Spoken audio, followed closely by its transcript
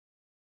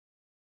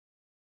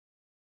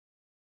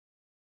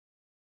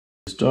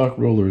stock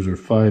rollers are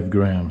 5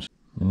 grams,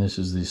 and this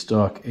is the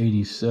stock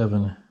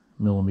 87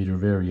 millimeter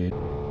variator.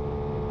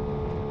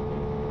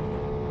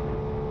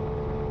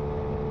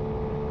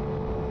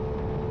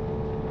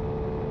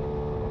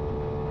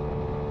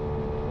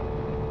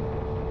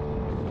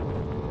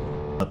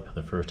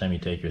 The first time you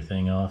take your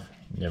thing off,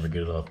 you never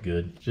get it off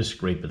good. Just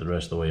scrape it the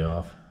rest of the way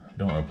off.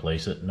 Don't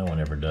replace it. No one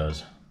ever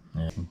does.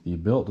 And the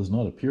belt does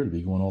not appear to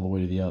be going all the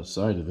way to the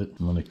outside of it.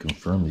 I'm going to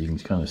confirm that you can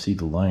kind of see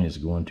the line is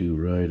going to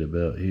right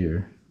about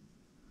here.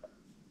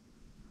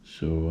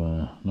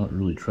 So not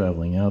really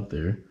traveling out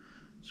there.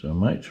 So I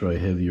might try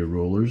heavier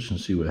rollers and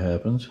see what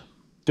happens.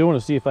 Still want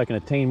to see if I can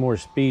attain more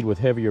speed with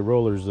heavier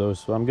rollers though,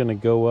 so I'm going to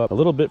go up a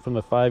little bit from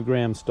the 5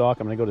 gram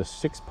stock. I'm going to go to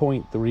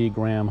 6.3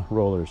 gram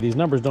rollers. These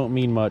numbers don't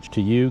mean much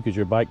to you because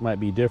your bike might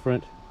be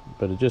different,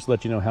 but it just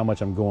lets you know how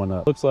much I'm going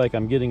up. Looks like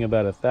I'm getting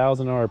about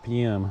 1,000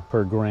 RPM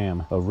per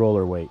gram of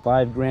roller weight.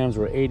 5 grams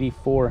were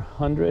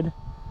 8,400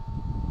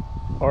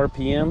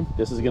 RPM.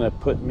 This is going to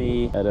put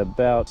me at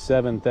about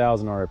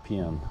 7,000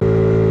 RPM.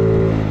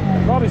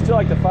 I probably still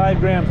like the 5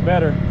 grams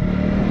better,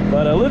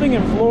 but living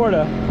in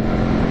Florida,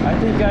 I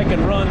think I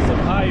can run some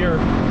higher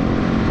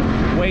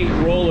weight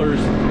rollers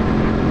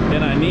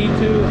than I need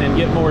to and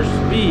get more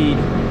speed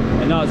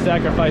and not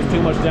sacrifice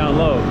too much down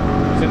low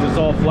since it's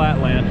all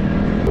flatland.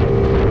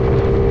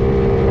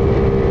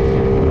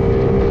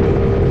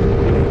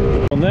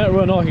 On that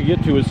run, all I could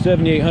get to was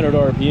 7,800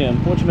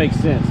 RPM, which makes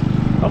sense.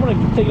 I'm going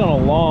to take it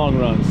on a long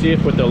run, see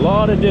if with a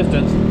lot of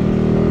distance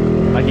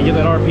I can get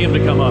that RPM to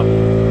come up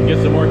and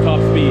get some more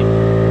top speed.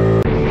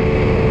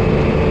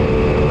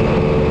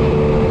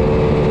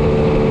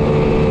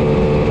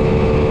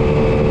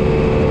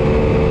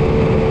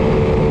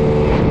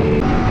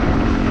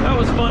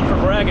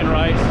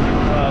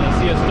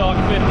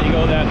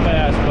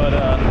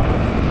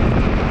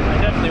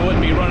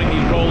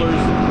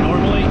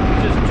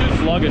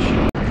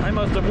 I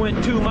must have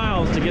went 2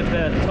 miles to get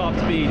that top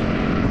speed.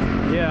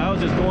 Yeah, I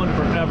was just going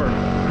forever.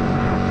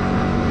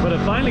 But it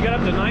finally got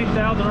up to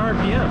 9,000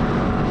 RPM.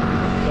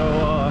 So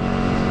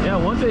yeah,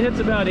 once it hits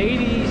about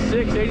 86,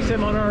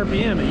 8700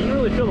 RPM, you can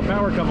really feel the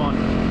power come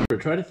on.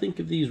 Try to think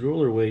of these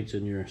roller weights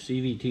in your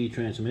CVT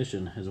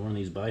transmission as one of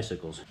these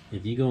bicycles.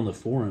 If you go on the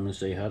forum and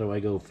say, how do I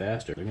go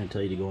faster? They're going to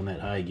tell you to go in that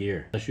high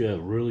gear. Unless you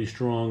have really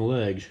strong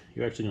legs,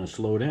 you're actually going to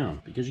slow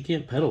down because you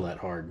can't pedal that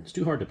hard. It's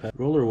too hard to pedal.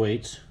 Roller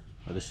weights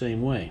are the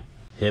same way.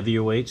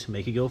 Heavier weights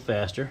make you go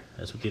faster.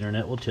 That's what the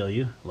internet will tell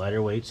you.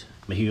 Lighter weights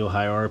make you go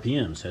higher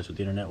RPMs. That's what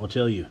the internet will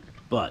tell you.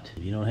 But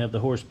if you don't have the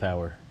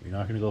horsepower, you're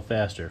not going to go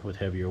faster with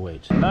heavier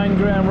weights. 9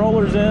 gram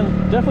rollers in.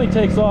 Definitely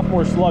takes off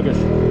more sluggish.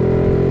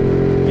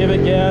 Give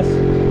it gas.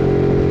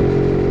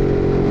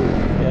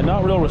 Yeah,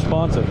 not real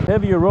responsive.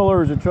 Heavier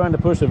rollers are trying to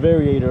push the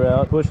variator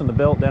out, pushing the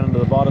belt down into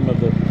the bottom of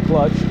the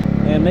clutch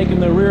and making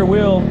the rear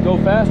wheel go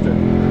faster.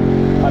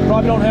 I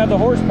probably don't have the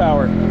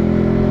horsepower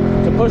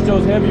to push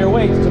those heavier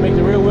weights to make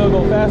the rear wheel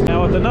go faster.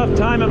 Now with enough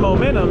time and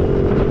momentum,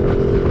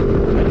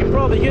 I can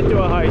probably get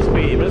to a high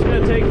speed, but it's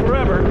going to take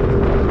forever.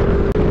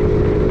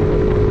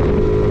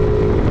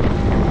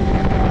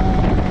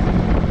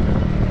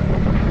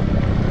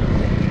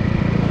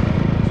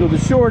 So the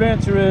short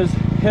answer is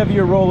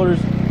heavier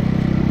rollers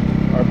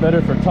are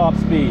better for top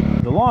speed.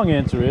 The long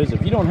answer is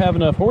if you don't have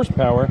enough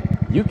horsepower,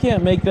 you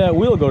can't make that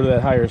wheel go to that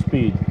higher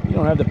speed. You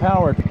don't have the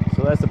power to.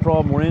 So that's the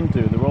problem we're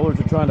into. The rollers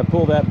are trying to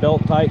pull that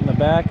belt tight in the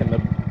back, and the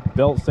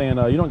belt's saying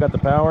you don't got the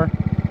power.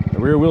 The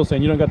rear wheel's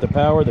saying you don't got the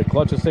power. The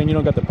clutch is saying you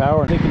don't got the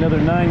power. Take another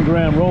 9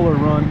 gram roller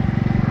run.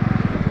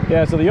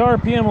 Yeah, so the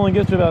RPM only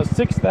gets to about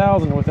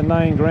 6,000 with the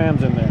 9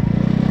 grams in there.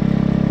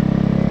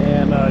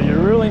 And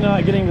you're really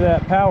not getting to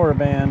that power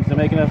band to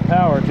make enough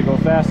power to go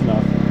fast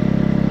enough.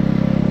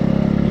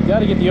 You got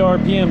to get the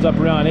RPMs up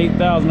around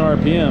 8,000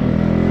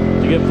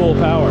 RPM to get full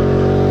power.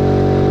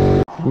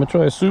 I'm gonna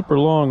try a super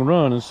long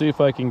run and see if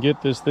I can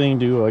get this thing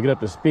to get up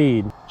to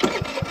speed.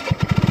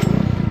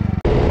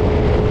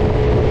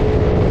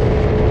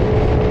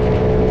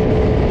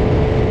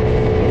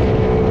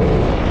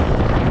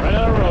 Ran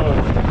out of road.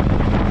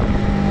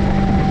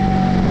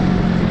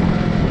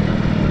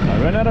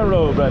 I ran out of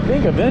road, but I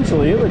think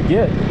eventually it would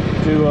get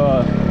to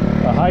a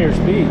higher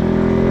speed.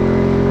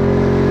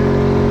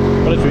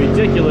 But it's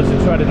ridiculous to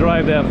try to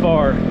drive that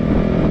far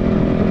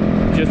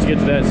just to get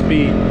to that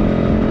speed.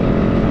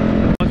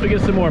 Once we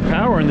get some more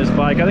power in this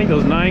bike, I think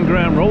those 9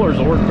 gram rollers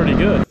will work pretty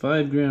good.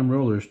 5 gram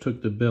rollers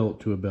took the belt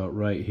to about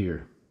right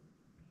here.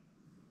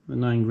 The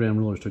 9 gram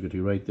rollers took it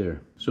to right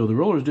there. So the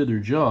rollers did their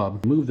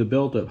job, moved the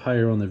belt up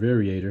higher on the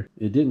variator.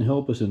 It didn't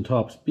help us in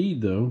top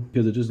speed though,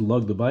 because it just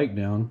lugged the bike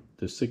down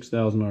to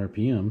 6,000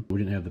 RPM. We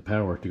didn't have the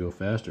power to go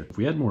faster. If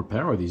we had more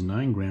power, these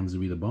 9 grams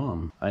would be the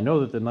bomb. I know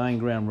that the 9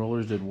 gram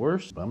rollers did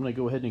worse, but I'm gonna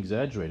go ahead and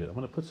exaggerate it. I'm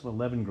gonna put some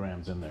 11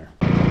 grams in there.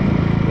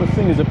 This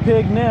thing is a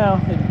pig now.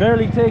 It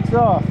barely takes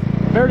off.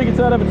 Barely gets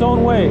out of its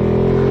own way.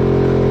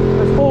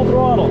 It's full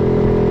throttle.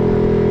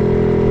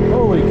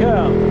 Holy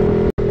cow.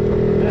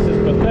 This is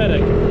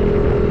pathetic.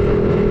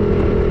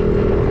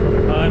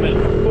 I'm at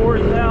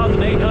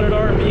 4,800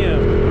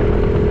 RPM.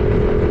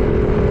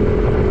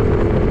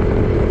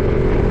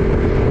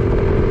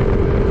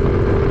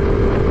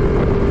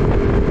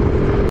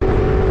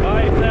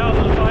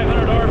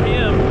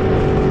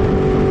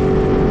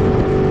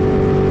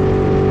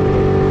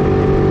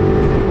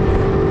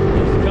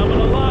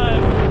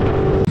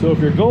 So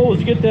if your goal is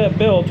to get that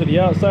belt to the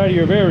outside of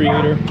your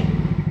variator,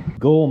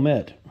 goal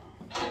met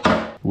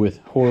with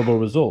horrible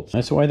results.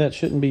 That's why that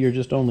shouldn't be your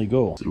just only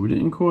goal. So we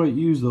didn't quite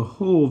use the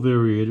whole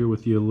variator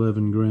with the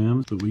 11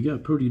 grams, but we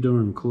got pretty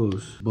darn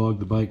close.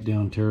 Bogged the bike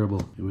down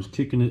terrible. It was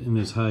kicking it in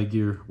this high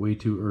gear way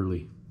too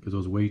early because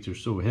those weights are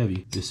so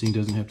heavy. This thing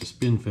doesn't have to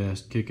spin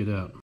fast, kick it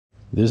out.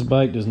 This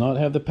bike does not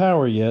have the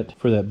power yet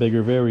for that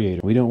bigger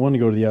variator. We don't want to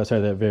go to the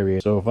outside of that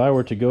variator. So if I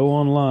were to go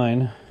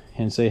online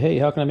and say, hey,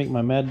 how can I make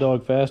my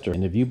Maddog faster?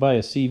 And if you buy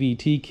a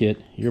CVT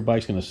kit, your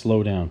bike's gonna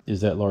slow down,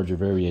 is that larger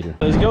variator.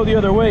 Let's go the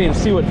other way and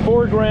see what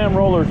 4-gram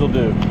rollers will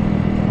do.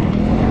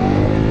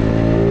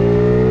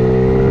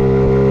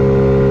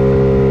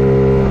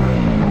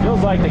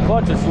 Feels like the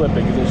clutch is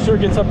slipping because it sure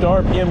gets up to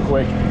RPM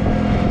quick.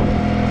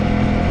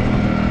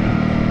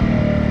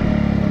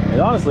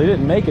 It honestly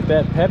didn't make it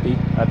that peppy.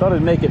 I thought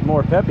it'd make it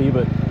more peppy,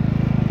 but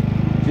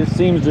it just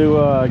seems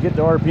to get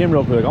to RPM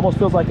real quick. Almost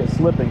feels like it's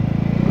slipping.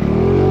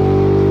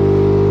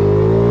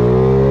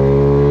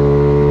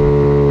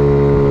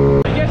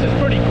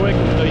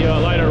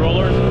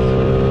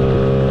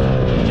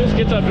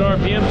 Up to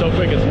RPM so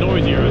quick it's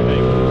noisier, I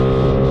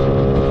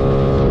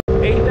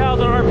think.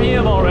 8,000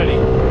 RPM already.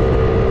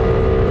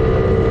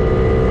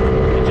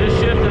 It just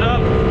shifted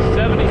up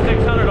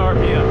 7,600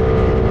 RPM.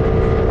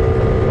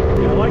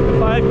 Yeah, I like the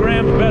 5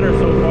 grams better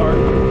so far.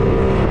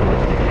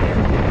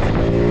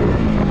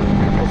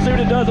 We'll see what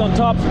it does on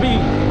top speed.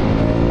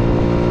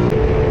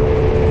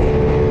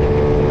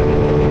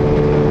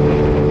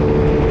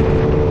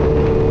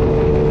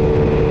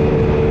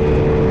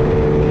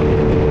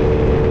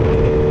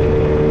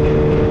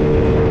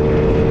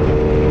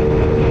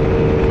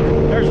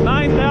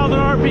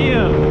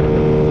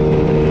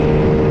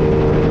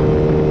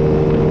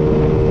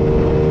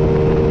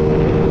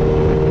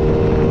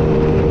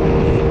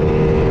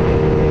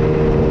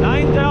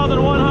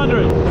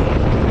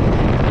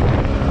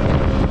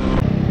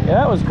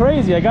 That was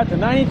crazy. I got to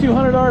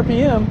 9,200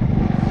 RPM.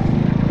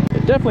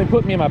 It definitely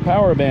put me in my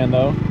power band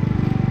though.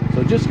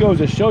 So it just goes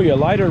to show you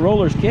lighter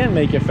rollers can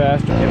make it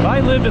faster. If I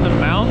lived in the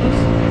mountains,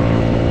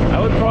 I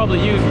would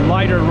probably use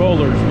lighter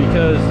rollers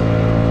because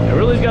it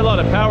really's got a lot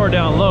of power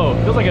down low.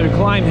 Feels like it would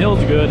climb hills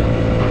good.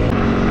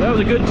 That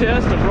was a good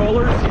test of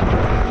rollers.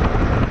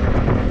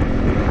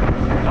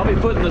 I'll be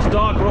putting the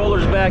stock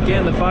rollers back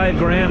in, the 5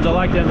 grams. I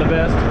like them the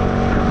best.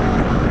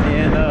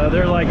 And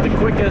they're like the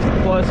quickest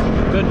plus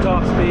good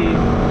top speed.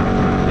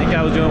 I think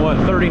I was doing what,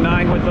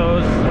 39 with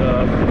those,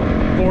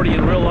 40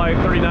 in real life,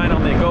 39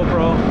 on the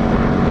GoPro.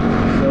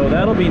 So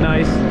that'll be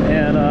nice.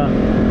 And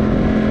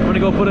I'm gonna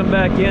go put them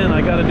back in.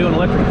 I gotta do an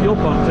electric fuel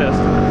pump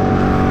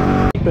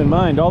test. Keep in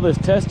mind, all this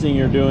testing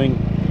you're doing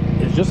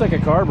is just like a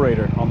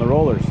carburetor on the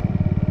rollers.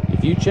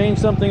 If you change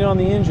something on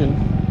the engine,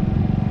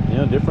 you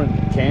know,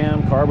 different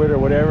cam, carburetor,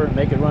 whatever,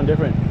 make it run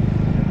different,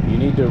 you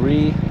need to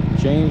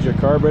change your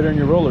carburetor and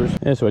your rollers.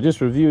 Yeah, so I just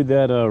reviewed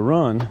that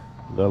run.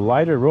 The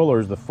lighter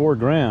rollers, the 4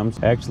 grams,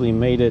 actually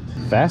made it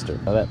faster.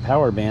 That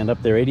power band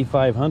up there,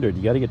 8,500.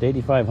 You got to get to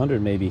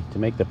 8,500 maybe to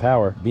make the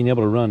power. Being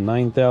able to run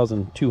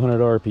 9,200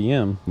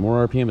 RPM.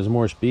 More RPM is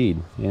more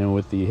speed. And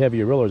with the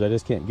heavier rollers, I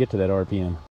just can't get to that RPM.